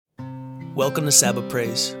Welcome to Sabbath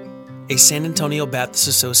Praise, a San Antonio Baptist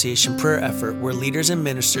Association prayer effort where leaders and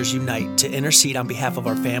ministers unite to intercede on behalf of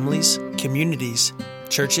our families, communities,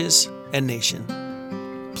 churches, and nation.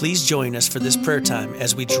 Please join us for this prayer time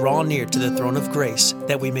as we draw near to the throne of grace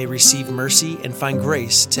that we may receive mercy and find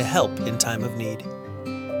grace to help in time of need.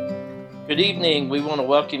 Good evening. We want to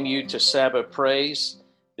welcome you to Sabbath Praise.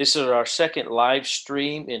 This is our second live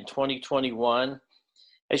stream in 2021.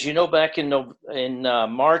 As you know, back in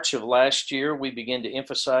March of last year, we began to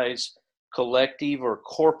emphasize collective or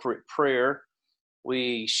corporate prayer.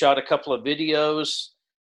 We shot a couple of videos,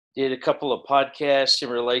 did a couple of podcasts in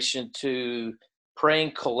relation to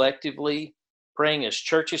praying collectively, praying as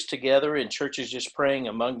churches together and churches just praying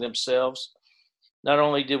among themselves. Not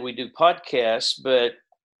only did we do podcasts, but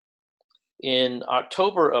in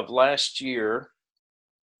October of last year,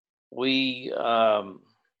 we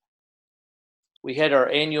had our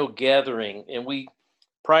annual gathering, and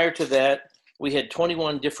prior to that, we had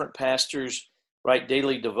 21 different pastors write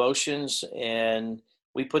daily devotions, and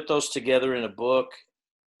we put those together in a book.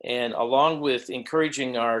 And along with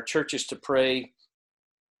encouraging our churches to pray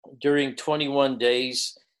during 21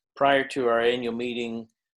 days prior to our annual meeting,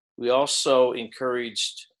 we also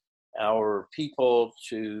encouraged our people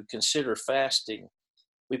to consider fasting.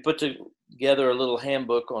 We put together a little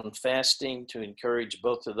handbook on fasting to encourage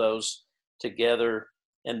both of those together.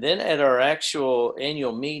 And then at our actual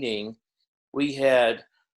annual meeting, we had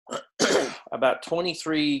about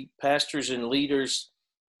 23 pastors and leaders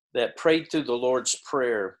that prayed through the Lord's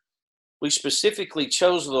Prayer. We specifically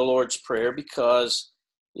chose the Lord's Prayer because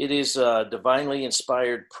it is a divinely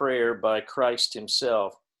inspired prayer by Christ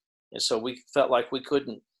himself. And so we felt like we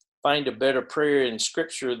couldn't find a better prayer in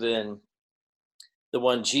Scripture than the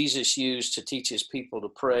one Jesus used to teach his people to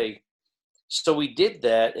pray. So we did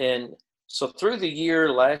that, and so through the year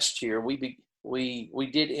last year, we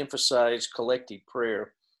did emphasize collective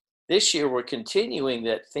prayer. This year, we're continuing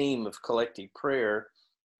that theme of collective prayer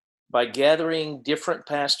by gathering different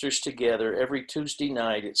pastors together every Tuesday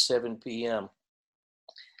night at 7 p.m.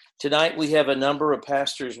 Tonight, we have a number of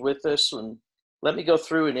pastors with us, and let me go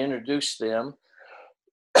through and introduce them.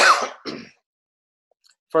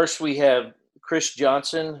 First, we have Chris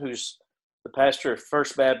Johnson, who's the pastor of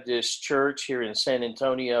First Baptist Church here in San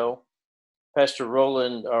Antonio. Pastor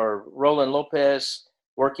Roland Lopez,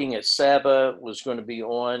 working at Saba, was going to be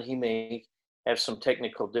on. He may have some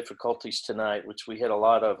technical difficulties tonight, which we had a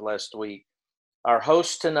lot of last week. Our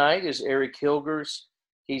host tonight is Eric Hilgers.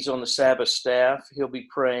 He's on the Saba staff. He'll be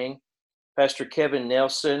praying. Pastor Kevin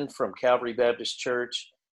Nelson from Calvary Baptist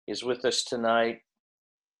Church is with us tonight.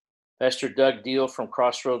 Pastor Doug Deal from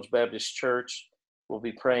Crossroads Baptist Church will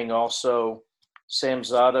be praying also. Sam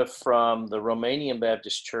Zada from the Romanian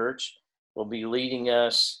Baptist Church will be leading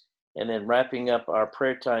us, and then wrapping up our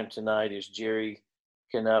prayer time tonight is Jerry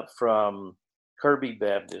Knupp from Kirby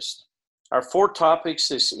Baptist. Our four topics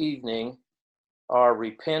this evening are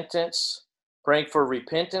repentance, praying for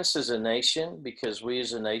repentance as a nation, because we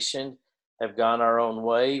as a nation have gone our own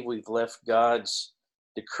way. We've left God's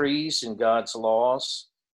decrees and God's laws,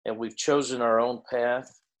 and we've chosen our own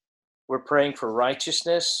path. We're praying for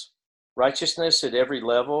righteousness at every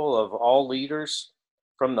level of all leaders,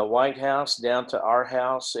 from the White House down to our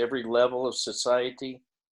house, every level of society.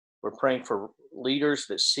 We're praying for leaders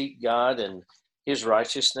that seek God and his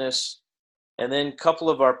righteousness. And then a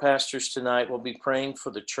couple of our pastors tonight will be praying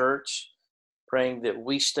for the church, praying that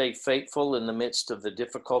we stay faithful in the midst of the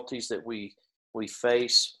difficulties that we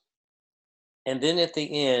face. And then at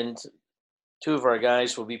the end, two of our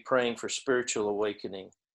guys will be praying for spiritual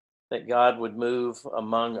awakening, that God would move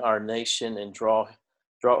among our nation and draw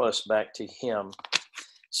us back to him.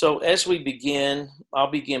 So as we begin, I'll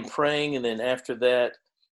begin praying, and then after that,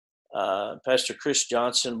 Pastor Chris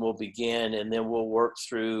Johnson will begin, and then we'll work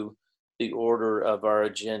through the order of our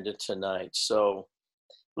agenda tonight. So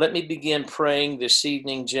let me begin praying this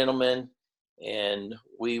evening, gentlemen, and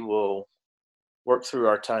we will work through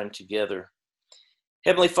our time together.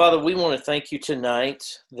 Heavenly Father, we want to thank you tonight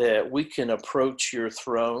that we can approach your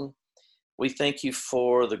throne. We thank you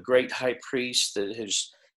for the great high priest that has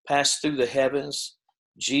passed through the heavens,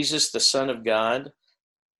 Jesus, the Son of God.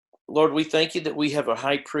 Lord, we thank you that we have a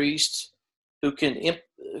high priest who can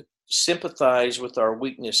sympathize with our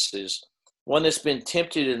weaknesses, one that's been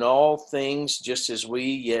tempted in all things just as we,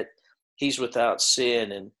 yet he's without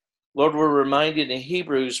sin. And Lord, we're reminded in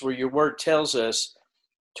Hebrews where your word tells us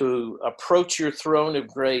to approach your throne of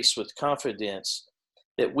grace with confidence,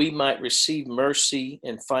 that we might receive mercy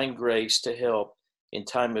and find grace to help in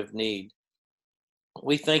time of need.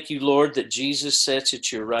 We thank you, Lord, that Jesus sits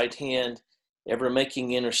at your right hand, ever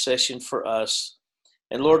making intercession for us.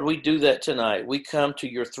 And Lord, we do that tonight. We come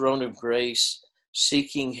to your throne of grace,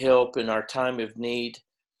 seeking help in our time of need.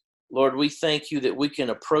 Lord, we thank you that we can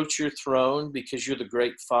approach your throne because you're the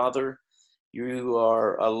great Father. You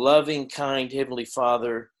are a loving, kind Heavenly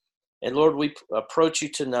Father. And Lord, we approach you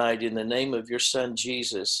tonight in the name of your Son,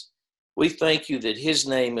 Jesus. We thank you that his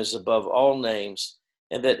name is above all names,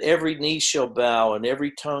 and that every knee shall bow and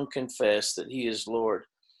every tongue confess that he is Lord.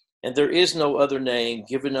 And there is no other name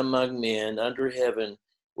given among men under heaven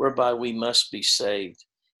whereby we must be saved.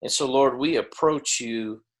 And so, Lord, we approach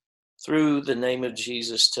you through the name of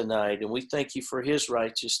Jesus tonight, and we thank you for his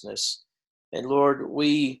righteousness. And Lord,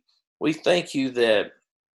 we thank you that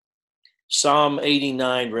Psalm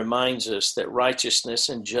 89 reminds us that righteousness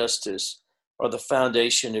and justice are the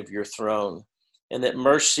foundation of your throne, and that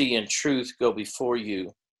mercy and truth go before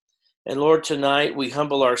you. And Lord, tonight we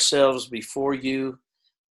humble ourselves before you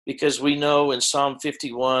because we know in Psalm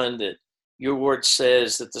 51 that your word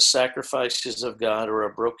says that the sacrifices of God are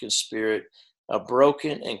a broken spirit, a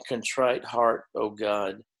broken and contrite heart, O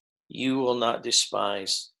God, you will not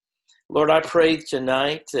despise. Lord, I pray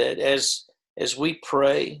tonight that as we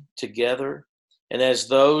pray together, and as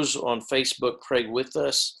those on Facebook pray with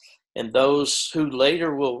us, and those who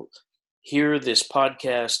later will hear this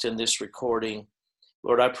podcast and this recording,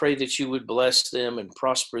 Lord, I pray that you would bless them and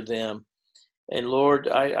prosper them. And Lord,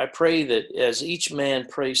 I pray that as each man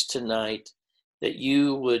prays tonight, that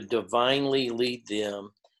you would divinely lead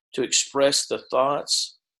them to express the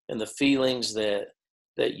thoughts and the feelings that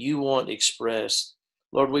you want expressed.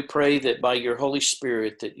 Lord, we pray that by your Holy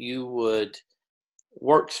Spirit that you would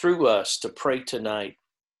work through us to pray tonight.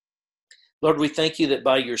 Lord, we thank you that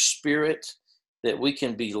by your Spirit that we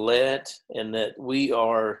can be led and that we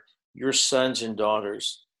are your sons and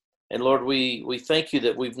daughters. And Lord, we thank you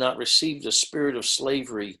that we've not received a spirit of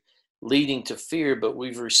slavery leading to fear, but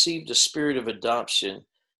we've received a spirit of adoption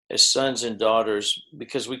as sons and daughters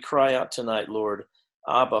because we cry out tonight, Lord,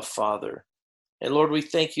 Abba, Father. And Lord, we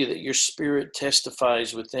thank you that your Spirit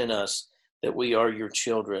testifies within us that we are your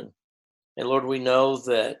children. And Lord, we know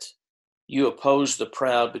that you oppose the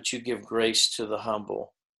proud, but you give grace to the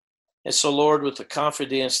humble. And so, Lord, with the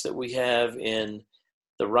confidence that we have in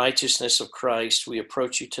the righteousness of Christ, we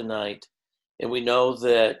approach you tonight. And we know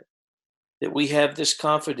that we have this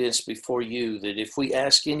confidence before you, that if we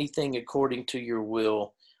ask anything according to your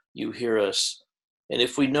will, you hear us. And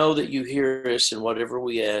if we know that you hear us in whatever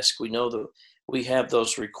we ask, we know that we have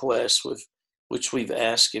those requests with which we've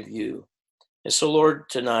asked of you. And so, Lord,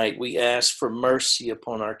 tonight we ask for mercy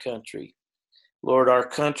upon our country. Lord, our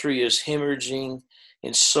country is hemorrhaging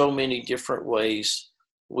in so many different ways.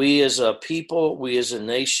 We as a people, we as a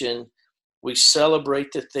nation, we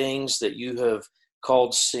celebrate the things that you have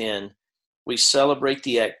called sin. We celebrate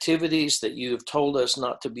the activities that you have told us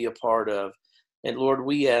not to be a part of. And Lord,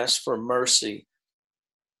 we ask for mercy.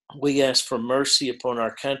 We ask for mercy upon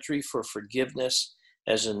our country, for forgiveness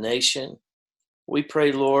as a nation. We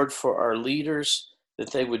pray, Lord, for our leaders,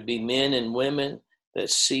 that they would be men and women that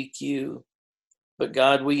seek you. But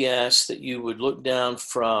God, we ask that you would look down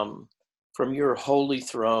from your holy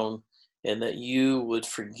throne and that you would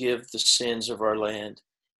forgive the sins of our land.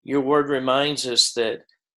 Your word reminds us that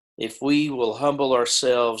if we will humble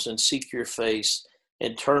ourselves and seek your face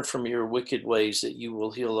and turn from your wicked ways, that you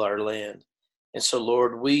will heal our land. And so,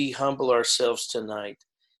 Lord, we humble ourselves tonight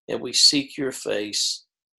and we seek your face.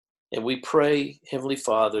 And we pray, Heavenly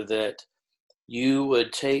Father, that you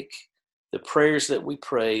would take the prayers that we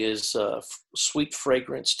pray as sweet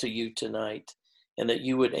fragrance to you tonight, and that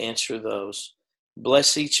you would answer those.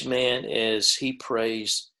 Bless each man as he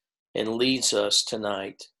prays and leads us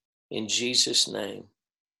tonight. In Jesus' name.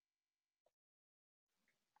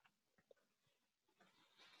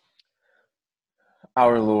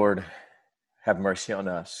 Our Lord, have mercy on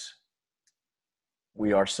us.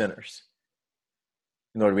 We are sinners.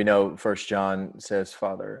 Lord, we know 1 John says,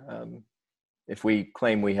 Father, if we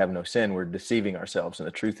claim we have no sin, we're deceiving ourselves and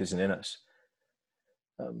the truth isn't in us.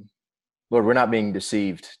 Lord, we're not being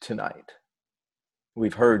deceived tonight.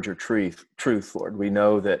 We've heard your truth, Lord. We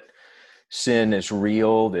know that sin is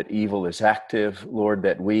real, that evil is active, Lord,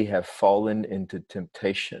 that we have fallen into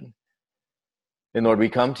temptation. And Lord, we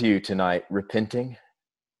come to you tonight repenting.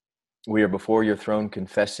 We are before your throne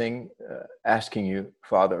confessing, asking you,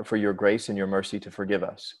 Father, for your grace and your mercy to forgive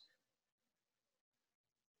us.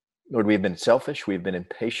 Lord, we've been selfish, we've been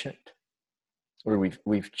impatient. Lord,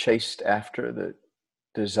 we've chased after the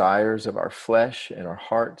desires of our flesh and our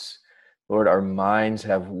hearts. Lord, our minds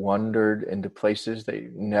have wandered into places they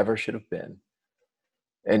never should have been.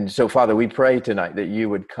 And so, Father, we pray tonight that you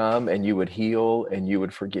would come and you would heal and you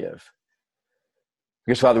would forgive.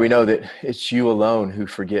 Because, Father, we know that it's you alone who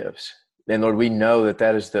forgives. And, Lord, we know that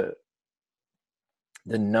that is the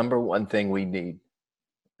number one thing we need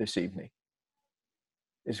this evening,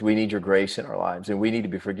 is we need your grace in our lives, and we need to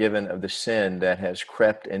be forgiven of the sin that has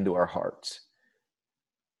crept into our hearts,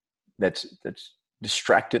 that's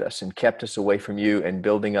distracted us and kept us away from you, and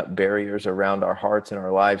building up barriers around our hearts and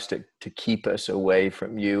our lives to keep us away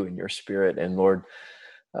from you and your Spirit. And Lord,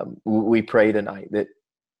 we pray tonight that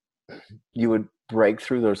you would break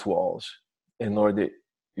through those walls, and Lord, that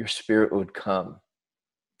your Spirit would come,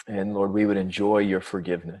 and Lord, we would enjoy your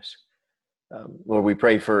forgiveness. Lord, we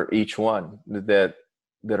pray for each one that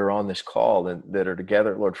are on this call and that are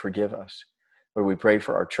together. Lord, forgive us. Lord, we pray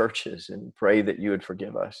for our churches and pray that you would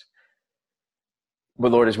forgive us.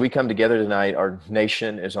 But Lord, as we come together tonight, our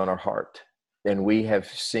nation is on our heart, and we have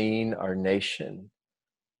seen our nation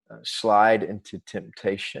slide into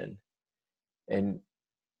temptation and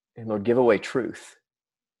Lord, give away truth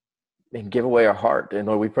and give away our heart. And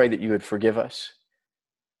Lord, we pray that you would forgive us.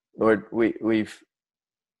 Lord, we've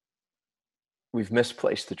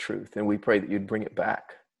misplaced the truth, and we pray that you'd bring it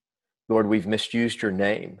back. Lord, we've misused your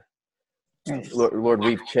name. Yes. Lord,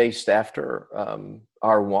 we've chased after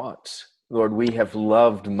our wants. Lord, we have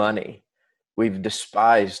loved money. We've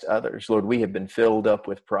despised others. Lord, we have been filled up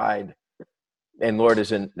with pride. And Lord,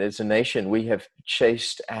 as a nation, we have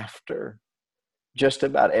chased after just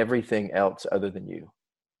about everything else other than you.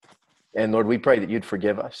 And Lord, we pray that you'd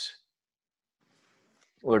forgive us.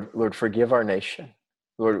 Lord, forgive our nation.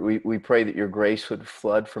 Lord, we pray that your grace would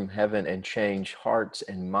flood from heaven and change hearts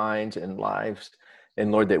and minds and lives.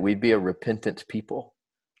 And Lord, that we'd be a repentant people.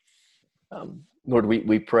 Lord,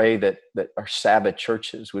 we pray that our Sabbath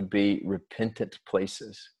churches would be repentant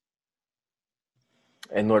places.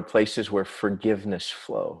 And Lord, places where forgiveness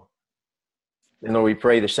flow. And Lord, we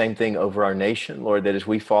pray the same thing over our nation, Lord, that as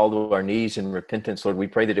we fall to our knees in repentance, Lord, we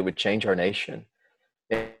pray that it would change our nation.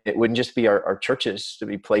 It wouldn't just be our churches to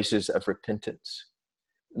be places of repentance,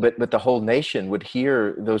 but the whole nation would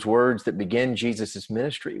hear those words that begin Jesus'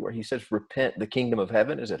 ministry, where he says, repent, the kingdom of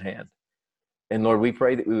heaven is at hand. And Lord, we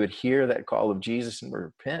pray that we would hear that call of Jesus and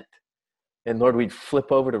repent. And Lord, we'd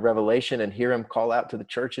flip over to Revelation and hear him call out to the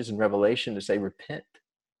churches in Revelation to say, repent,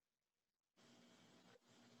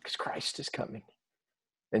 because Christ is coming.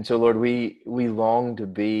 And so, Lord, we long to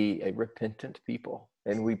be a repentant people,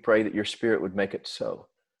 and we pray that your Spirit would make it so,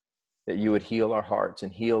 that you would heal our hearts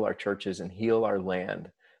and heal our churches and heal our land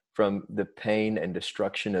from the pain and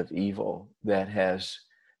destruction of evil that has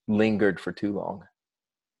lingered for too long.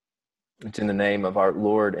 It's in the name of our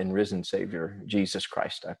Lord and risen Savior, Jesus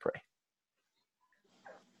Christ, I pray.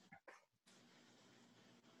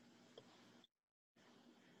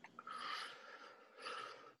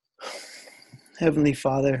 Heavenly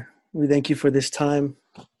Father, we thank you for this time.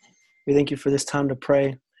 We thank you for this time to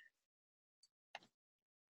pray.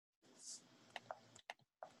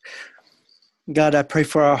 God, I pray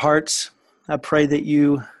for our hearts. I pray that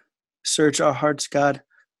you search our hearts, God.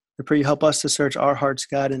 I pray you help us to search our hearts,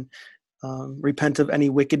 God, and repent of any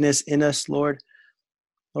wickedness in us, Lord.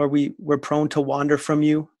 Lord, we're prone to wander from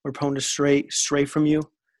you. We're prone to stray from you.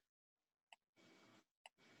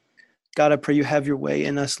 God, I pray you have your way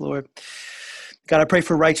in us, Lord. God, I pray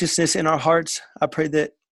for righteousness in our hearts. I pray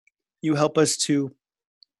that you help us to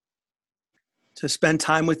spend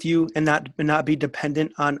time with you and not be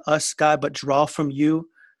dependent on us, God, but draw from you.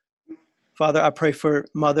 Father, I pray for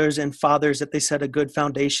mothers and fathers that they set a good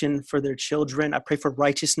foundation for their children. I pray for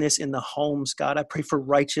righteousness in the homes, God. I pray for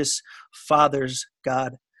righteous fathers,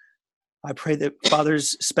 God. I pray that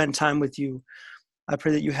fathers spend time with you. I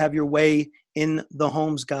pray that you have your way in the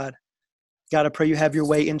homes, God. God, I pray you have your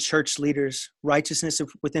way in church leaders, righteousness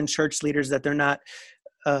within church leaders, that they're not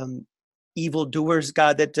evil doers,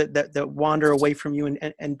 God, that wander away from you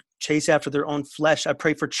and chase after their own flesh. I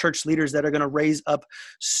pray for church leaders that are going to raise up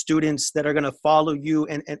students that are going to follow you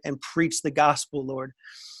and preach the gospel, Lord.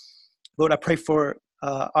 Lord, I pray for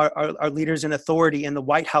our leaders in authority in the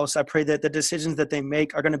White House. I pray that the decisions that they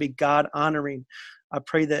make are going to be God-honoring. I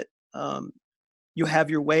pray that you have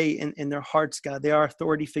your way in their hearts, God. They are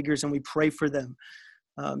authority figures, and we pray for them.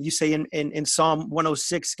 You say in Psalm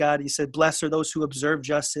 106, God, you said, blessed are those who observe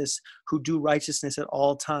justice, who do righteousness at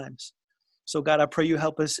all times. So, God, I pray you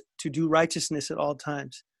help us to do righteousness at all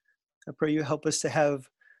times. I pray you help us to have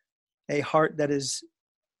a heart that is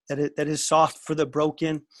soft for the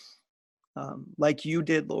broken, like you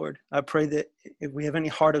did, Lord. I pray that if we have any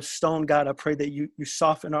heart of stone, God, I pray that you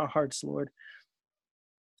soften our hearts, Lord.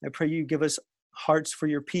 I pray you give us hearts for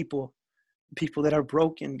your people that are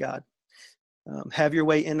broken, God. Have your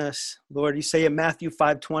way in us, Lord. You say in Matthew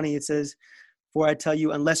 5:20, it says, For I tell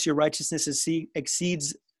you, unless your righteousness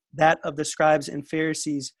exceeds that of the scribes and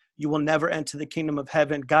Pharisees, you will never enter the kingdom of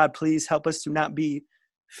heaven. God, please help us to not be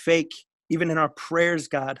fake, even in our prayers,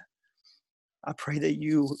 God. I pray that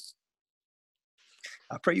you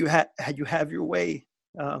have your way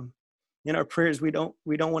in our prayers. We don't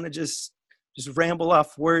want to just ramble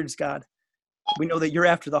off words, God. We know that you're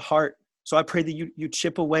after the heart. So I pray that you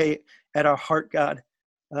chip away at our heart, God,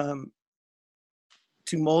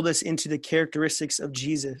 to mold us into the characteristics of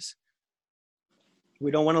Jesus.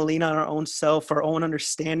 We don't want to lean on our own self, our own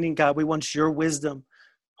understanding, God. We want your wisdom.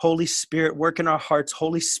 Holy Spirit, work in our hearts.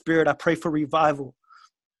 Holy Spirit, I pray for revival.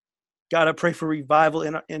 God, I pray for revival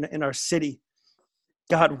in our city.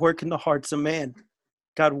 God, work in the hearts of man.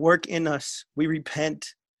 God, work in us. We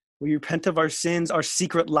repent. We repent of our sins, our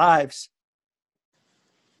secret lives.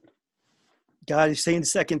 God, you say in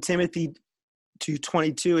 2 Timothy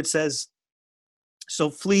 2:22, it says, so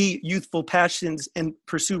flee youthful passions and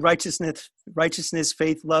pursue righteousness,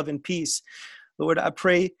 faith, love, and peace. Lord, I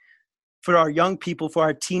pray for our young people, for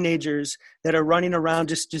our teenagers that are running around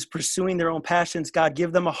just pursuing their own passions. God,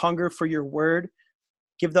 give them a hunger for your word.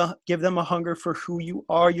 Give them a hunger for who you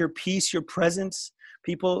are, your peace, your presence.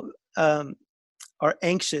 People are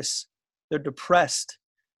anxious. They're depressed.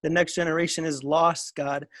 The next generation is lost,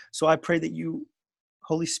 God. So I pray that you,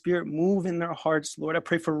 Holy Spirit, move in their hearts, Lord. I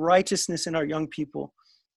pray for righteousness in our young people,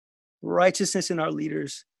 righteousness in our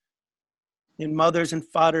leaders, in mothers and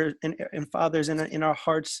fathers in our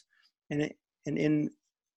hearts, and in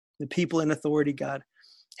the people in authority, God.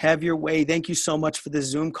 Have your way. Thank you so much for the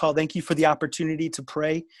Zoom call. Thank you for the opportunity to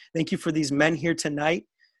pray. Thank you for these men here tonight.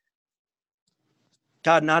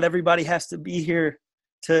 God, not everybody has to be here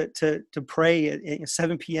to pray at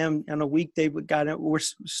 7 p.m. on a weekday. God, we're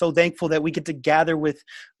so thankful that we get to gather with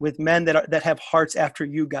men that have hearts after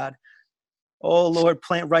you, God. Oh, Lord,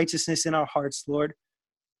 plant righteousness in our hearts, Lord.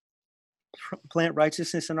 Plant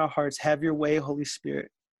righteousness in our hearts. Have your way, Holy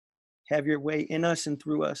Spirit. Have your way in us and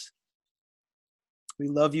through us. We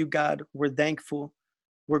love you, God. We're thankful.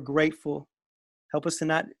 We're grateful. Help us to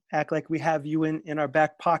not act like we have you in our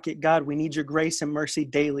back pocket, God. We need your grace and mercy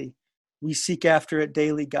daily. We seek after it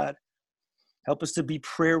daily, God. Help us to be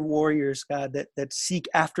prayer warriors, God, that seek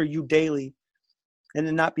after you daily and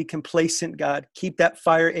to not be complacent, God. Keep that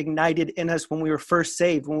fire ignited in us when we were first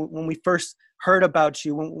saved, when we first heard about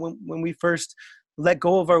you, when we first let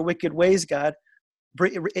go of our wicked ways, God.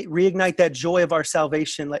 Reignite that joy of our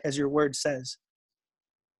salvation, as your word says.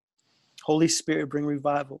 Holy Spirit, bring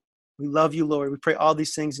revival. We love you, Lord. We pray all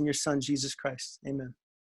these things in your Son, Jesus Christ. Amen.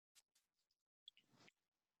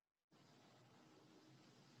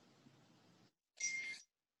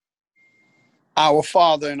 Our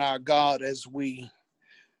Father and our God, as we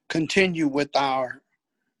continue with our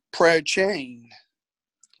prayer chain,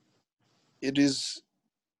 it is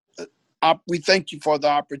we thank you for the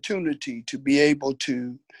opportunity to be able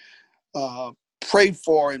to pray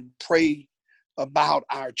for and pray about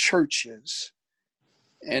our churches.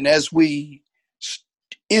 And as we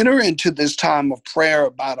enter into this time of prayer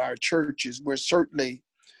about our churches, we're certainly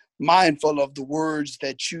mindful of the words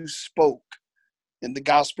that you spoke in the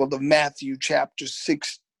Gospel of Matthew, chapter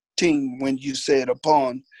 16, when you said,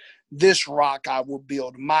 upon this rock I will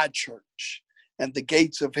build my church, and the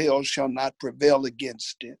gates of hell shall not prevail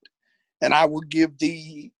against it. And I will give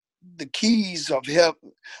thee the keys of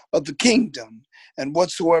heaven, of the kingdom, and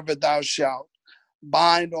whatsoever thou shalt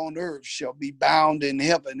bind on earth shall be bound in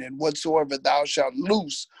heaven, and whatsoever thou shalt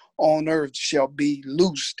loose on earth shall be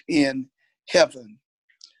loosed in heaven.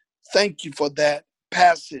 Thank you for that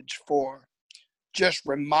passage, for just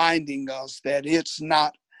reminding us that it's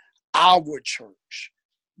not our church,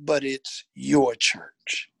 but it's your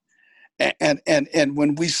church. And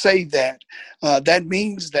when we say that, that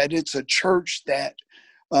means that it's a church that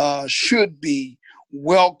should be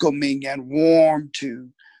welcoming and warm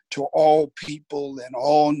to all people and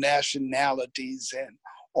all nationalities and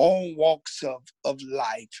all walks of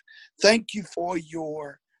life. Thank you for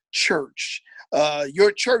your church.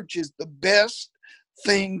 Your church is the best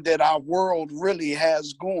thing that our world really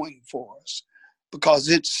has going for us, because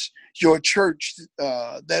it's your church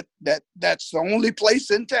that's the only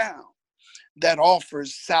place in town that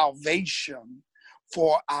offers salvation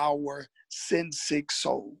for our sin-sick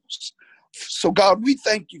souls. So God, we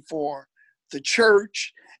thank you for the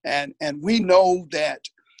church, and we know that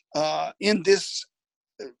in this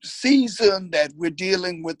season that we're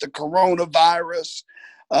dealing with the coronavirus,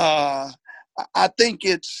 I think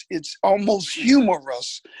it's almost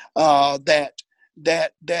humorous that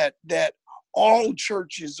all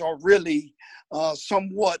churches are really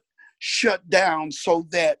somewhat shut down, so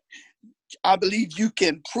that I believe you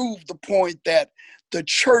can prove the point that the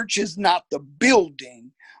church is not the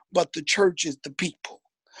building, but the church is the people.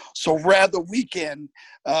 So rather we can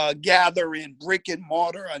gather in brick and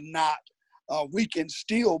mortar or not, we can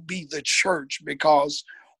still be the church because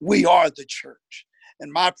we are the church.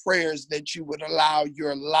 And my prayer is that you would allow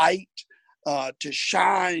your light to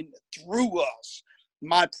shine through us.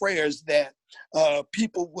 My prayer is that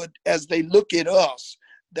people would, as they look at us,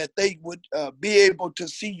 that they would be able to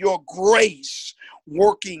see your grace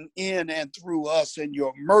working in and through us and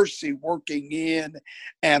your mercy working in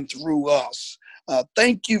and through us.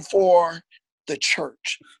 Thank you for the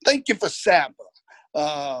church. Thank you for Sabbath,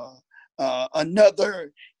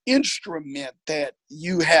 another instrument that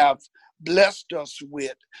you have blessed us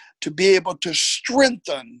with to be able to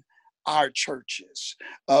strengthen our churches.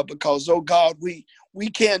 Because, oh God, we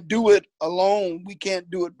can't do it alone. We can't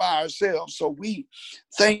do it by ourselves. So we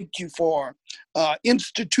thank you for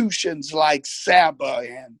institutions like Sabbath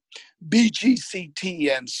and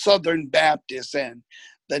BGCT and Southern Baptist and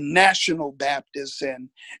the National Baptist and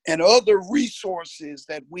other resources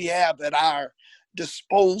that we have at our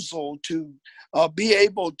disposal to be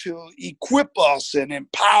able to equip us and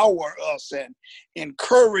empower us and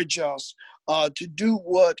encourage us to do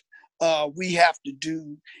what we have to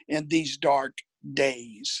do in these dark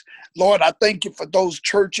days. Lord, I thank you for those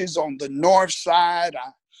churches on the north side. I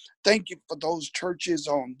thank you for those churches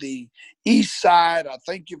on the east side. I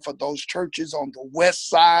thank you for those churches on the west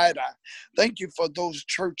side. I thank you for those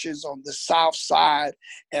churches on the south side.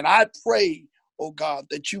 And I pray, oh God,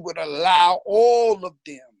 that you would allow all of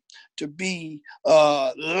them to be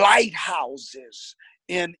lighthouses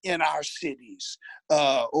in our cities.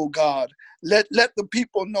 Oh God, let the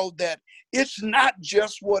people know that it's not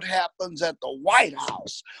just what happens at the White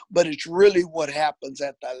House, but it's really what happens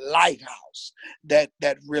at the lighthouse that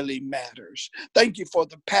really matters. Thank you for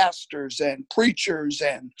the pastors and preachers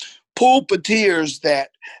and pulpiteers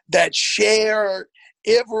that share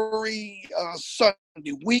every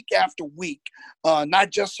Sunday, week after week,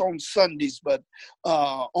 not just on Sundays, but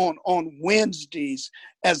on Wednesdays,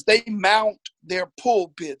 as they mount their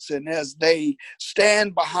pulpits and as they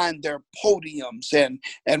stand behind their podiums. And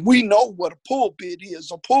we know what a pulpit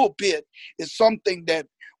is. A pulpit is something that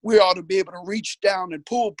we ought to be able to reach down and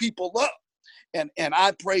pull people up. And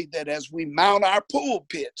I pray that as we mount our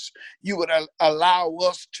pulpits, you would allow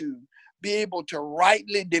us to be able to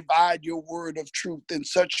rightly divide your word of truth in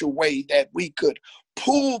such a way that we could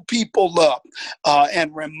pull people up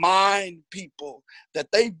and remind people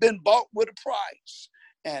that they've been bought with a price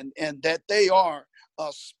and that they are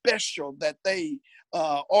special, that they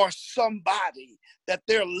are somebody, that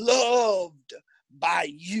they're loved by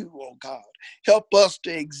you, oh God. Help us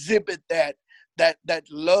to exhibit that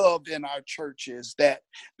love in our churches, that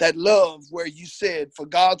love where you said, for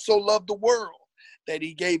God so loved the world that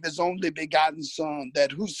he gave his only begotten son,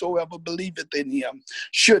 that whosoever believeth in him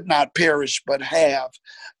should not perish, but have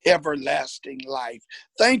everlasting life.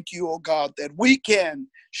 Thank you, oh God, that we can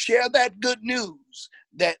share that good news,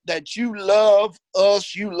 that you love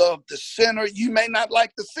us, you love the sinner. You may not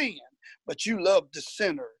like the sin, but you love the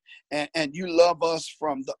sinner. And you love us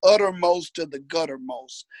from the uttermost to the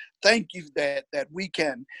guttermost. Thank you that we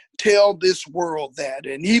can tell this world that.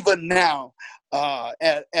 And even now,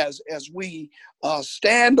 as we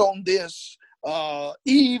stand on this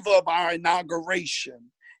eve of our inauguration,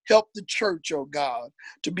 help the church, oh God,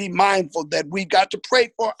 to be mindful that we got to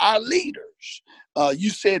pray for our leaders.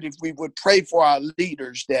 You said if we would pray for our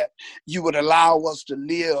leaders, that you would allow us to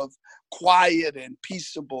live quiet and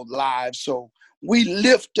peaceable lives. So we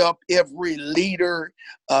lift up every leader,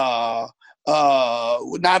 not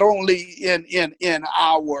only in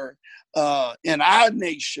our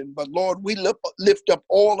nation, but Lord, we lift up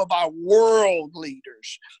all of our world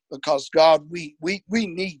leaders, because God, we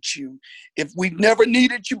need you. If we've never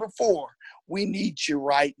needed you before, we need you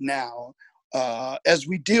right now as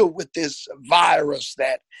we deal with this virus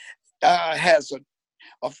that has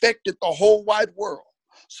affected the whole wide world.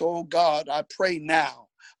 So God, I pray now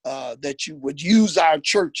that you would use our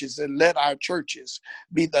churches and let our churches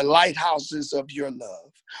be the lighthouses of your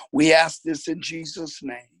love. We ask this in Jesus'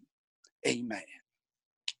 name. Amen.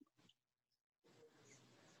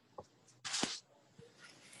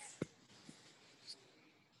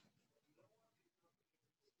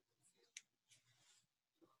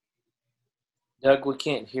 Doug, we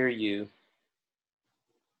can't hear you.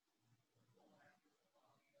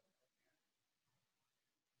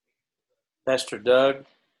 Pastor Doug?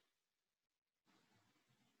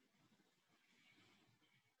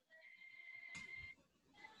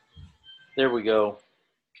 There we go.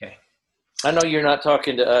 Okay. I know you're not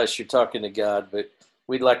talking to us, you're talking to God, but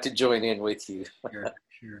we'd like to join in with you. Sure,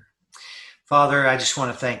 sure. Father, I just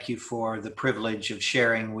want to thank you for the privilege of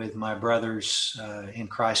sharing with my brothers in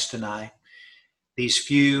Christ tonight. These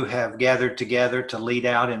few have gathered together to lead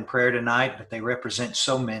out in prayer tonight, but they represent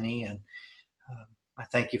so many, and I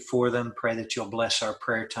thank you for them. Pray that you'll bless our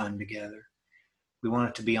prayer time together. We want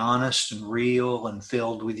it to be honest and real and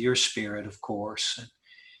filled with your Spirit, of course. And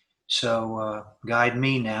so guide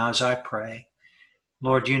me now as I pray.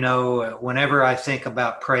 Lord, you know, whenever I think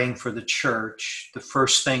about praying for the church, the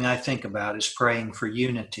first thing I think about is praying for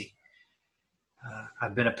unity.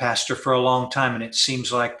 I've been a pastor for a long time, and it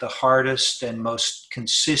seems like the hardest and most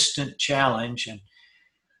consistent challenge and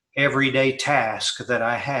everyday task that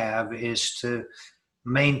I have is to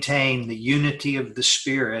maintain the unity of the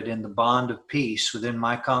Spirit and the bond of peace within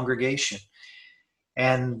my congregation.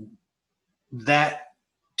 And that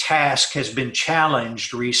task has been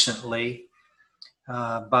challenged recently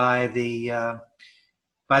by the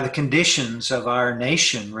conditions of our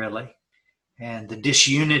nation, really, and the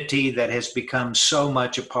disunity that has become so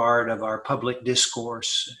much a part of our public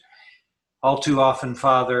discourse. All too often,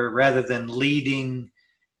 Father, rather than leading,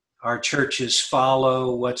 our churches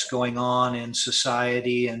follow what's going on in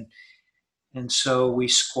society, and so we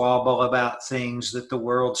squabble about things that the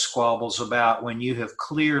world squabbles about, when you have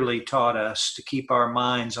clearly taught us to keep our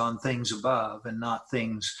minds on things above and not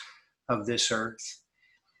things of this earth.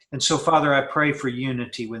 And so, Father, I pray for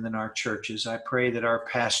unity within our churches. I pray that our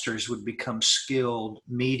pastors would become skilled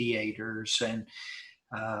mediators and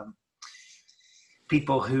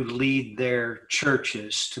people who lead their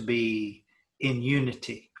churches to be in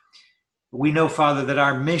unity. We know, Father, that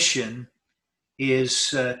our mission is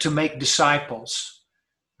to make disciples,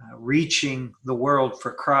 reaching the world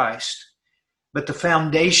for Christ. But the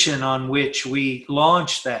foundation on which we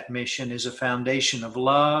launch that mission is a foundation of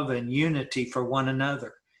love and unity for one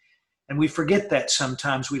another. And we forget that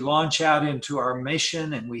sometimes. We launch out into our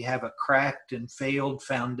mission and we have a cracked and failed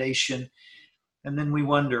foundation. And then we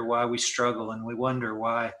wonder why we struggle, and we wonder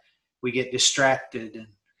why we get distracted. And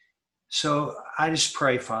so I just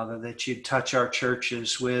pray, Father, that you'd touch our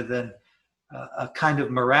churches with a kind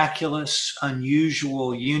of miraculous,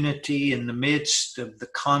 unusual unity in the midst of the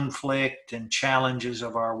conflict and challenges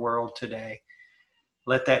of our world today.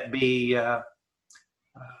 Let that be a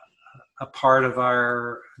part of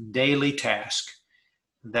our daily task,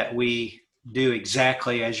 that we do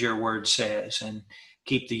exactly as your word says and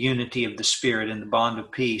keep the unity of the Spirit and the bond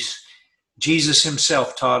of peace. Jesus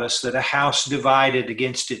himself taught us that a house divided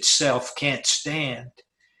against itself can't stand,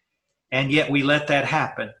 and yet we let that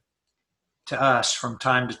happen to us from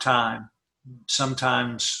time to time,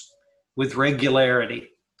 sometimes with regularity.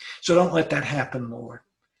 So don't let that happen, Lord.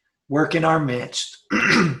 Work in our midst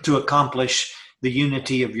to accomplish the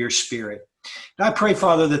unity of your Spirit. And I pray,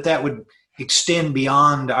 Father, that that would extend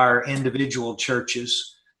beyond our individual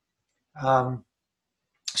churches.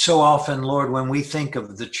 So often, Lord, when we think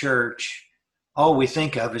of the church, all we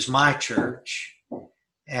think of is my church.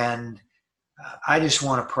 And I just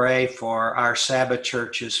want to pray for our Sabbath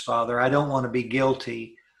churches, Father. I don't want to be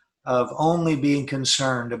guilty of only being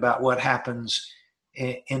concerned about what happens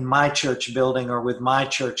in my church building or with my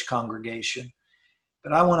church congregation.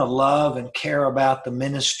 But I want to love and care about the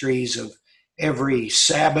ministries of every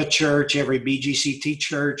Sabbath church, every BGCT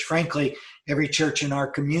church, frankly, every church in our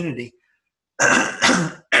community.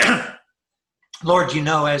 Lord, you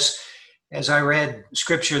know, as I read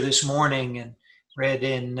scripture this morning and read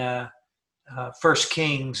in 1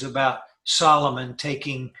 Kings about Solomon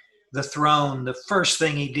taking the throne, the first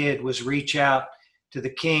thing he did was reach out to the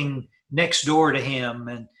king next door to him,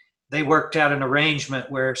 and they worked out an arrangement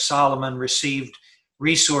where Solomon received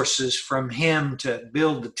resources from him to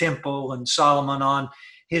build the temple, and Solomon on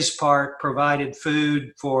his part provided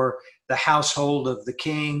food for the household of the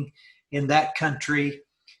king in that country.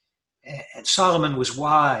 And Solomon was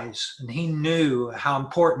wise, and he knew how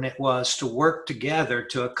important it was to work together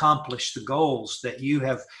to accomplish the goals that you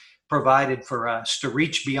have provided for us, to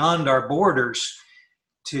reach beyond our borders,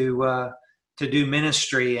 to do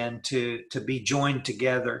ministry and to be joined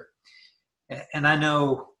together. And I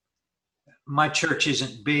know my church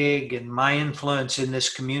isn't big and my influence in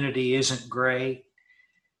this community isn't great.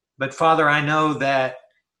 But Father, I know that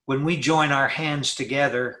when we join our hands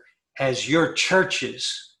together as your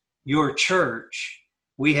churches, your church,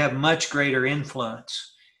 we have much greater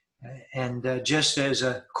influence. And just as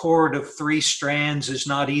a cord of 3 strands is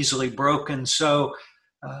not easily broken, so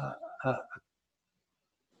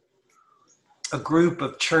a group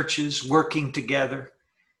of churches working together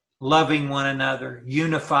loving one another,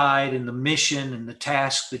 unified in the mission and the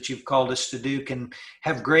task that you've called us to do, can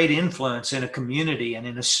have great influence in a community and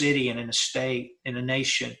in a city and in a state, in a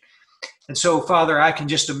nation. And so, Father, I can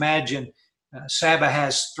just imagine Saba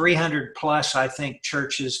has 300 plus, I think,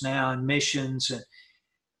 churches now and missions. And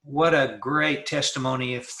what a great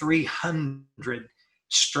testimony if 300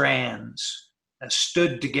 strands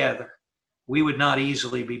stood together. We would not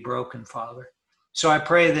easily be broken, Father. So I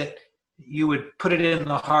pray that you would put it in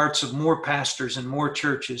the hearts of more pastors and more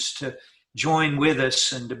churches to join with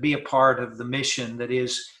us and to be a part of the mission that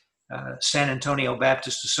is San Antonio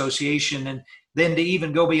Baptist Association, and then to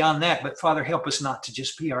even go beyond that. But Father, help us not to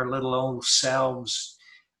just be our little old selves,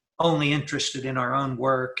 only interested in our own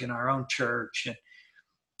work and our own church, and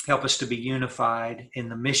help us to be unified in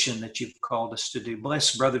the mission that you've called us to do.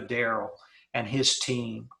 Bless Brother Darrell and his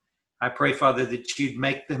team. I pray, Father, that you'd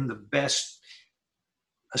make them the best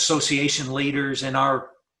association leaders in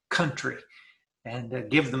our country, and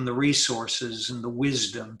give them the resources and the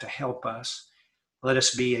wisdom to help us. Let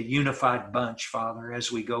us be a unified bunch, Father, as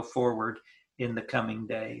we go forward in the coming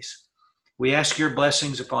days. We ask your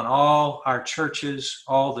blessings upon all our churches,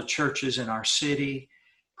 all the churches in our city.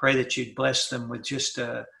 Pray that you'd bless them with just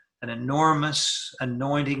an enormous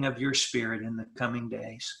anointing of your Spirit in the coming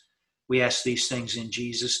days. We ask these things in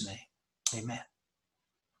Jesus' name. Amen.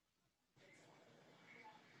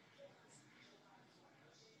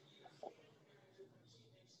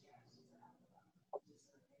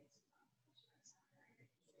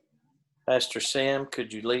 Pastor Sam,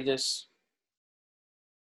 could you lead us?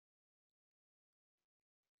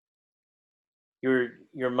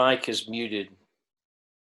 Your mic is muted.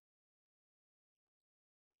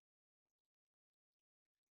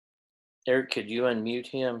 Eric, could you unmute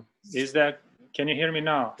him? Can you hear me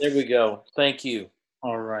now? There we go. Thank you.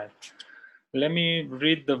 All right. Let me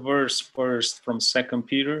read the verse first from 2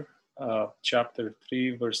 Peter chapter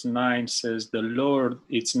 3, verse 9 says, "The Lord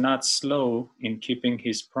is not slow in keeping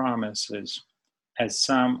his promises, as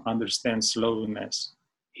some understand slowness.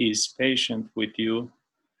 He is patient with you,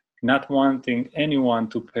 not wanting anyone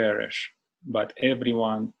to perish, but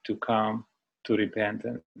everyone to come to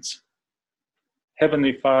repentance."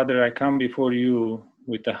 Heavenly Father, I come before you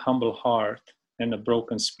with a humble heart and a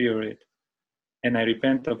broken spirit, and I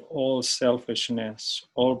repent of all selfishness,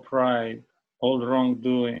 all pride, all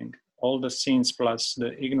wrongdoing, all the sins plus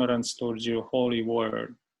the ignorance towards your holy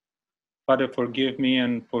word. Father, forgive me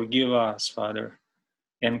and forgive us, Father,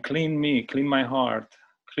 and clean me, clean my heart,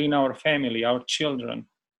 clean our family, our children,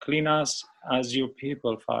 clean us as your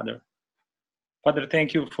people, Father. Father,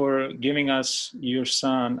 thank you for giving us your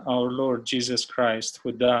Son, our Lord Jesus Christ,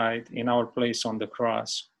 who died in our place on the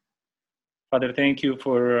cross. Father, thank you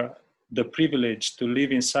for the privilege to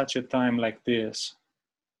live in such a time like this.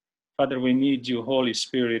 Father, we need you, Holy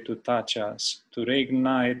Spirit, to touch us, to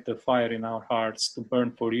reignite the fire in our hearts, to burn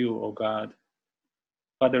for you, O God.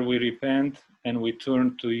 Father, we repent and we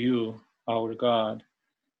turn to you, our God,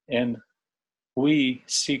 and we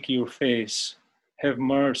seek your face. Have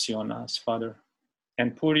mercy on us, Father,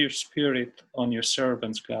 and pour your Spirit on your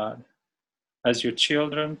servants, God. As your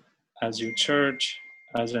children, as your church,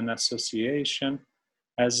 as an association,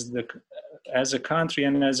 as a country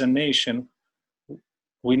and as a nation,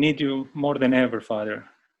 we need you more than ever, Father.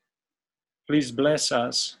 Please bless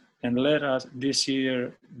us and let us this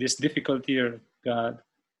year, this difficult year, God,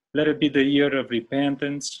 let it be the year of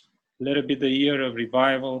repentance. Let it be the year of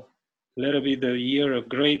revival. Let it be the year of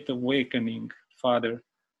great awakening, Father.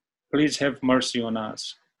 Please have mercy on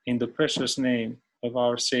us. In the precious name of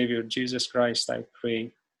our Savior, Jesus Christ, I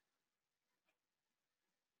pray.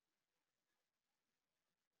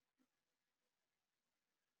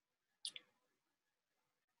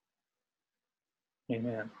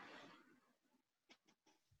 Amen.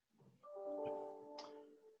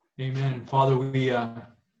 Amen. Father,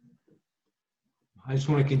 I just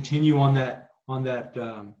want to continue on that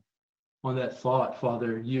thought,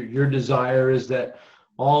 Father. Your desire is that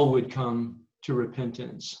all would come to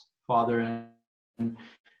repentance, Father, and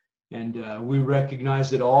we recognize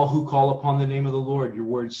that all who call upon the name of the Lord, your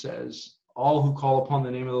word says, all who call upon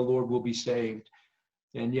the name of the Lord will be saved.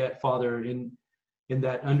 And yet, Father, in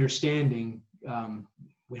that understanding,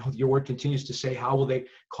 your word continues to say, how will they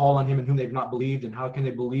call on him in whom they've not believed, and how can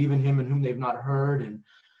they believe in him in whom they've not heard? And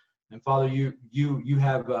Father, you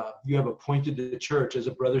have appointed the church, as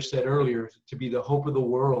a brother said earlier, to be the hope of the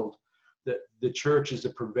world. That the church is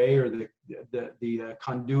the purveyor, the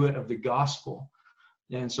conduit of the gospel.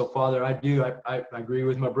 And so, Father, I agree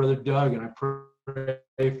with my brother Doug, and I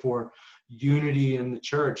pray for unity in the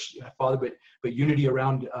church, Father, but unity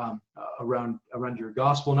around your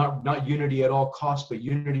gospel, not unity at all costs, but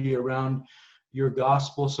unity around your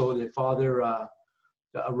gospel, so that, Father, a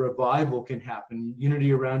revival can happen,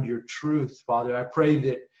 unity around your truth, Father. I pray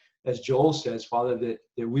that, as Joel says, Father,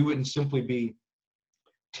 that we wouldn't simply be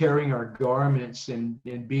tearing our garments and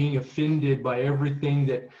being offended by everything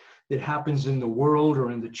that happens in the world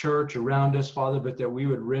or in the church around us, Father, but that we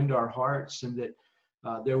would rend our hearts, and that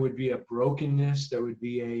there would be a brokenness, there would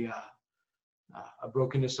be a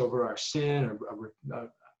brokenness over our sin, a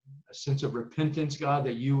sense of repentance, God,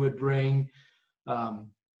 that you would bring a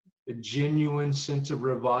genuine sense of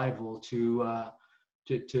revival to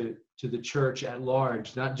the church at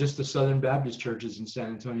large, not just the Southern Baptist churches in San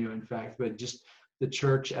Antonio, in fact, but just the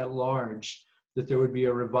church at large, that there would be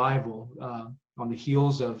a revival on the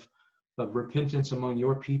heels of repentance among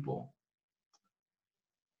your people.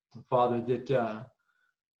 Father,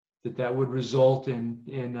 that would result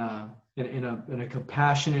in a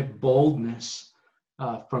compassionate boldness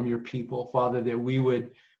from your people, Father, that we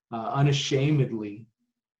would unashamedly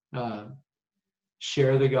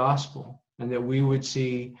share the gospel, and that we would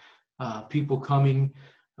see people coming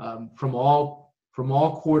from all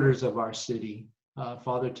quarters of our city,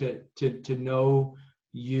 Father, to know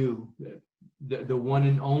you, the one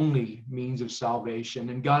and only means of salvation.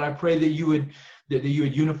 And God, I pray that you would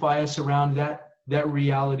unify us around that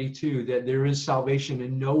reality too, that there is salvation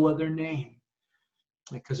in no other name,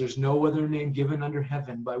 because there's no other name given under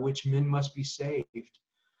heaven by which men must be saved,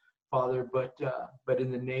 Father, but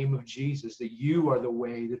in the name of Jesus, that you are the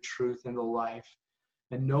way, the truth, and the life,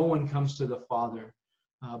 and no one comes to the Father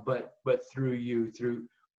but through you, through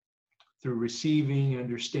receiving,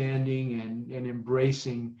 understanding, and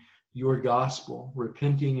embracing your gospel,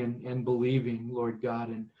 repenting and believing, Lord God.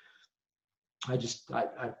 And I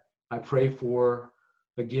pray for,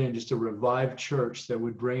 again, just a revived church that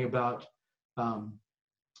would bring about an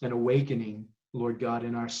awakening, Lord God,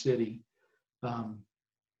 in our city.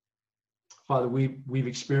 Father, we've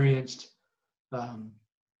experienced a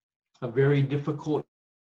very difficult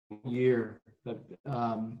year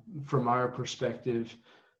from our perspective,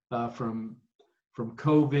 from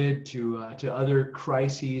COVID to other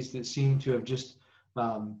crises that seem to have just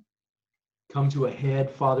come to a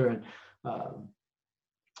head, Father, and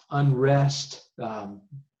unrest,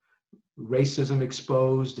 racism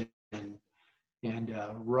exposed, and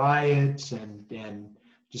riots, and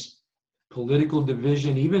just political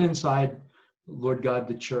division, even inside, Lord God,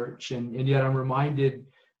 the church. And yet I'm reminded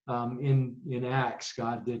in Acts,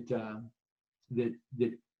 God, that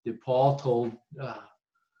Paul told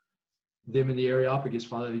them in the Areopagus,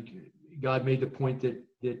 Father, God made the point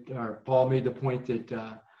or Paul made the point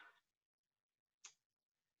that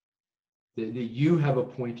you have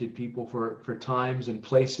appointed people for times and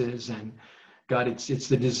places, and God, it's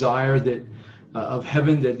the desire that of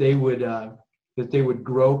heaven that they would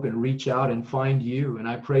grope and reach out and find you. And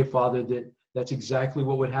I pray, Father, that that's exactly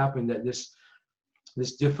what would happen, that this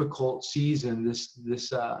difficult season, this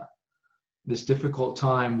difficult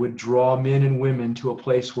time would draw men and women to a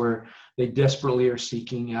place where they desperately are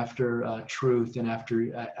seeking after truth and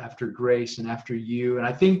after grace and after you. And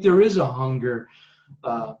I think there is a hunger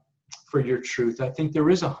for your truth. I think there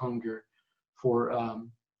is a hunger for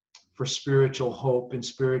spiritual hope and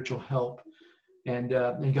spiritual help. And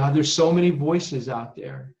God, there's so many voices out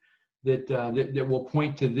there that will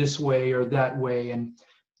point to this way or that way, and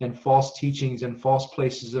false teachings and false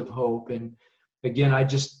places of hope. And again, I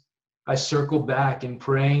circle back in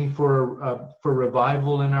praying for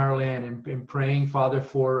revival in our land, and praying, Father,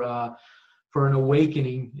 for an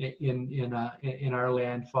awakening in our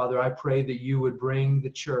land. Father, I pray that you would bring the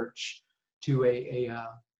church to a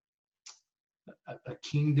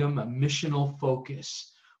kingdom, a missional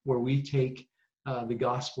focus, where we take the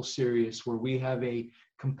gospel serious, where we have a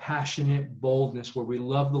compassionate boldness, where we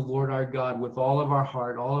love the Lord our God with all of our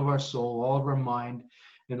heart, all of our soul, all of our mind,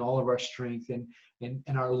 and all of our strength. And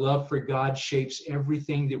our love for God shapes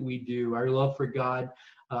everything that we do. Our love for God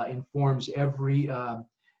informs every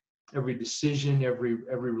decision, every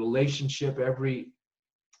relationship,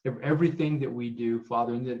 everything that we do,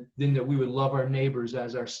 Father. And then that we would love our neighbors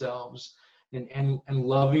as ourselves. And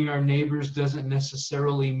loving our neighbors doesn't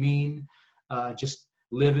necessarily mean just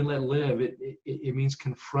live and let live. It means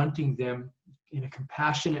confronting them in a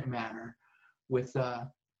compassionate manner with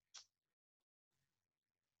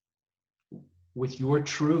your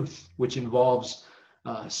truth, which involves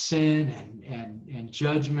sin and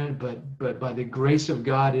judgment, but by the grace of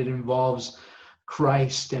God, it involves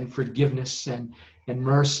Christ and forgiveness and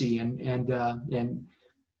mercy and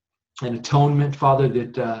atonement, Father,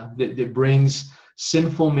 that brings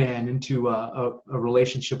sinful man into a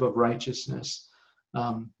relationship of righteousness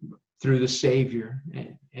through the Savior.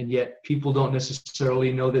 And yet people don't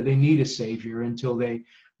necessarily know that they need a Savior until they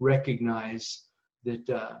recognize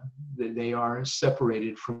that they are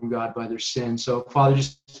separated from God by their sin. So, Father,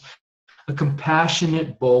 just a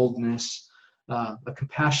compassionate boldness, a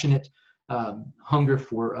compassionate hunger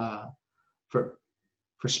for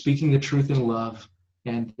speaking the truth in love,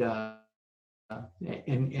 and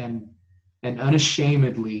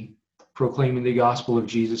unashamedly proclaiming the gospel of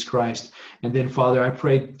Jesus Christ. And then, Father, I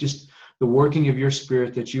pray just the working of your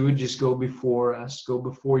Spirit, that you would just go before us, go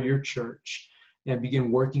before your church, and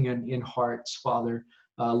begin working in hearts, Father.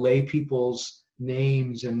 Lay people's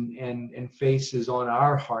names and faces on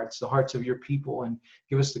our hearts, the hearts of your people, and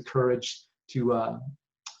give us the courage to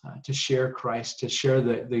share Christ, to share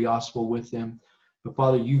the gospel with them. But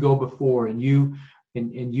Father, you go before, and you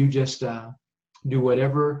just do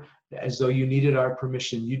whatever, as though you needed our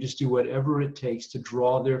permission. You just do whatever it takes to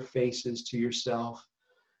draw their faces to yourself.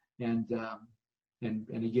 And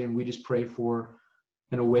again, we just pray for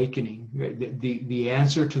an awakening. The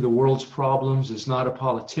answer to the world's problems is not a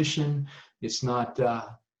politician. It's not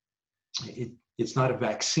it's not a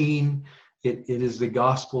vaccine. It is the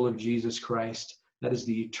gospel of Jesus Christ. That is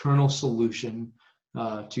the eternal solution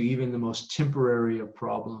to even the most temporary of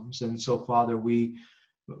problems. And so, Father, we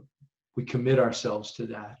commit ourselves to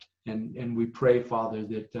that, and we pray, Father,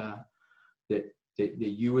 that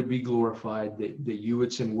you would be glorified, that you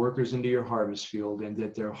would send workers into your harvest field, and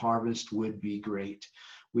that their harvest would be great.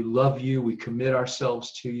 We love you. We commit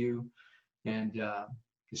ourselves to you, and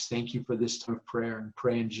just thank you for this time of prayer, and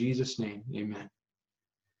pray in Jesus' name. Amen.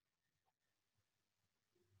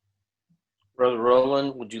 Brother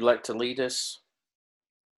Roland, would you like to lead us?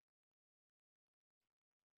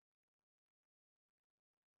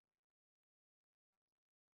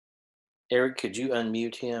 Eric, could you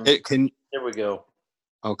unmute him? There we go.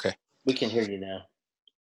 Okay. We can hear you now.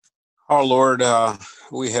 Our Lord,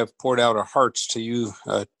 we have poured out our hearts to you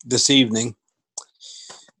this evening.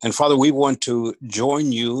 And Father, we want to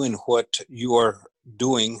join you in what you are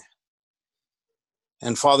doing.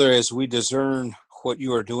 And Father, as we discern what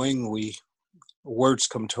you are doing, words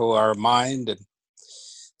come to our mind and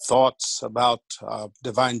thoughts about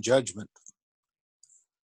divine judgment.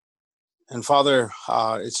 And Father,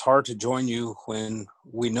 it's hard to join you when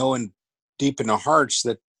we know deep in our hearts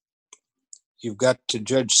that you've got to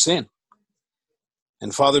judge sin.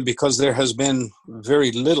 And Father, because there has been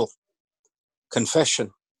very little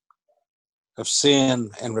confession of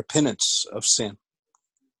sin and repentance of sin.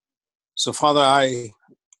 So Father, I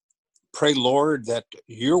pray, Lord, that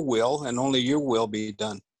your will and only your will be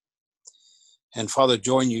done. And Father,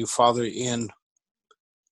 join you, Father, in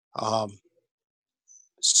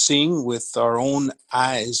seeing with our own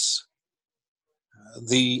eyes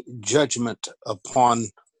the judgment upon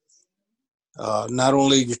not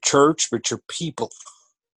only your church, but your people.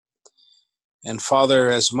 And Father,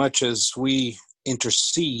 as much as we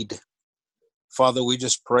intercede, Father, we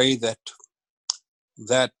just pray that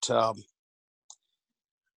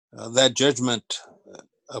judgment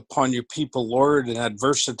upon your people, Lord, and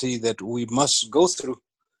adversity that we must go through,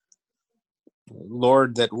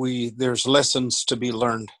 Lord, that there's lessons to be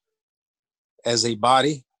learned as a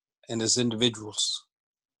body and as individuals,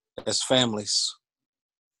 as families,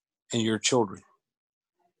 and your children.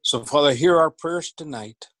 So, Father, hear our prayers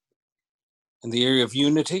tonight in the area of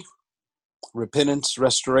unity, repentance,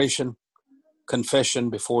 restoration, confession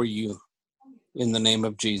before you, in the name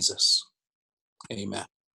of Jesus. Amen.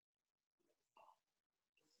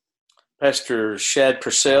 Pastor Shad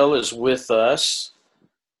Purcell is with us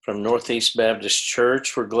from Northeast Baptist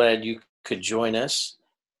Church. We're glad you could join us.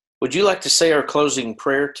 Would you like to say our closing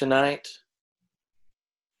prayer tonight?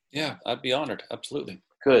 Yeah, I'd be honored. Absolutely.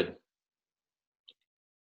 Good.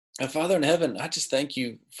 And Father in heaven, I just thank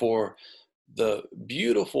you for the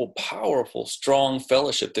beautiful, powerful, strong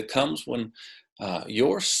fellowship that comes when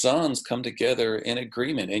your sons come together in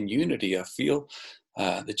agreement and unity. I feel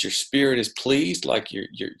that your spirit is pleased, like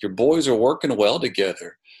your boys are working well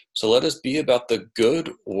together. So let us be about the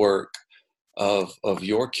good work of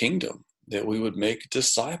your kingdom, that we would make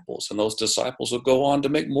disciples, and those disciples will go on to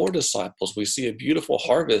make more disciples. We see a beautiful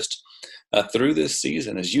harvest through this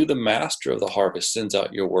season as you, the master of the harvest, sends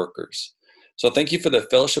out your workers. So thank you for the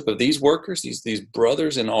fellowship of these workers, these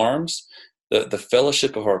brothers in arms, the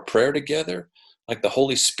fellowship of our prayer together, like the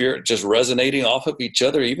Holy Spirit just resonating off of each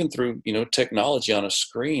other, even through technology on a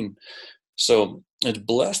screen. So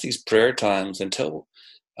bless these prayer times until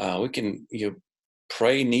we can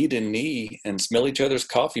pray knee to knee and smell each other's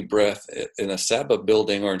coffee breath in a Sabbath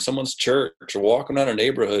building or in someone's church or walking around a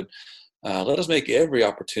neighborhood. Let us make every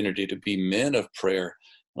opportunity to be men of prayer.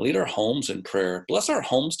 Lead our homes in prayer. Bless our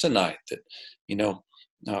homes tonight, that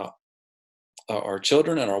our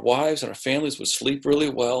children and our wives and our families would sleep really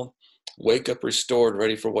well, wake up restored,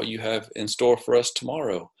 ready for what you have in store for us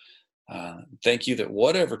tomorrow. Thank you that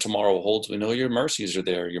whatever tomorrow holds, we know your mercies are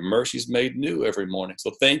there. Your mercies made new every morning.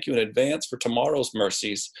 So thank you in advance for tomorrow's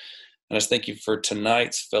mercies. And I just thank you for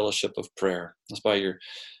tonight's fellowship of prayer. That's by your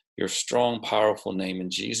strong, powerful name. In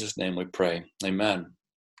Jesus' name we pray. Amen.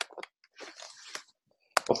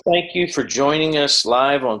 Well, thank you for joining us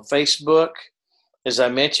live on Facebook. As I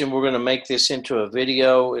mentioned, we're going to make this into a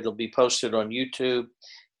video. It'll be posted on YouTube.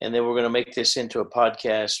 And then we're going to make this into a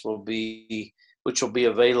podcast, which will be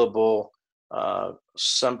available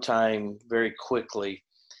sometime very quickly.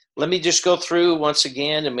 Let me just go through once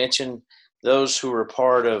again and mention those who were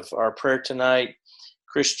part of our prayer tonight.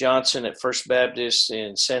 Chris Johnson at First Baptist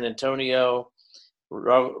in San Antonio,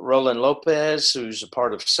 Roland Lopez, who's a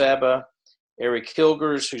part of Saba, Eric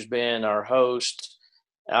Hilgers, who's been our host,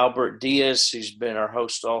 Albert Diaz, who's been our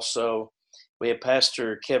host also. We have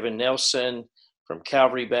Pastor Kevin Nelson from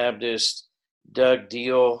Calvary Baptist, Doug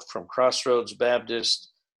Deal from Crossroads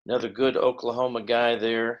Baptist, another good Oklahoma guy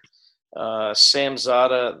there, Sam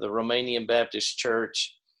Zada, the Romanian Baptist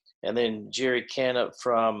Church, and then Jerry Canup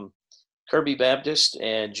from Kirby Baptist.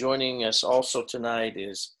 And joining us also tonight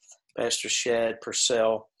is Pastor Shad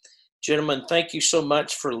Purcell. Gentlemen, thank you so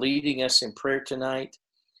much for leading us in prayer tonight.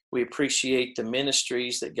 We appreciate the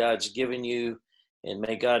ministries that God's given you, and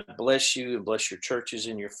may God bless you and bless your churches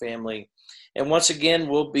and your family. And once again,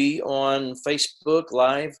 we'll be on Facebook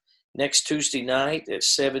Live next Tuesday night at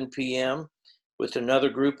 7 p.m. with another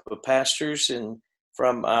group of pastors and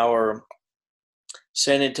from our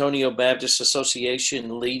San Antonio Baptist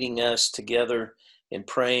Association, leading us together in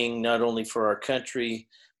praying not only for our country,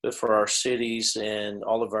 but for our cities and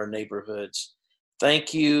all of our neighborhoods.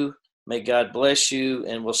 Thank you. May God bless you,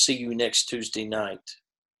 and we'll see you next Tuesday night.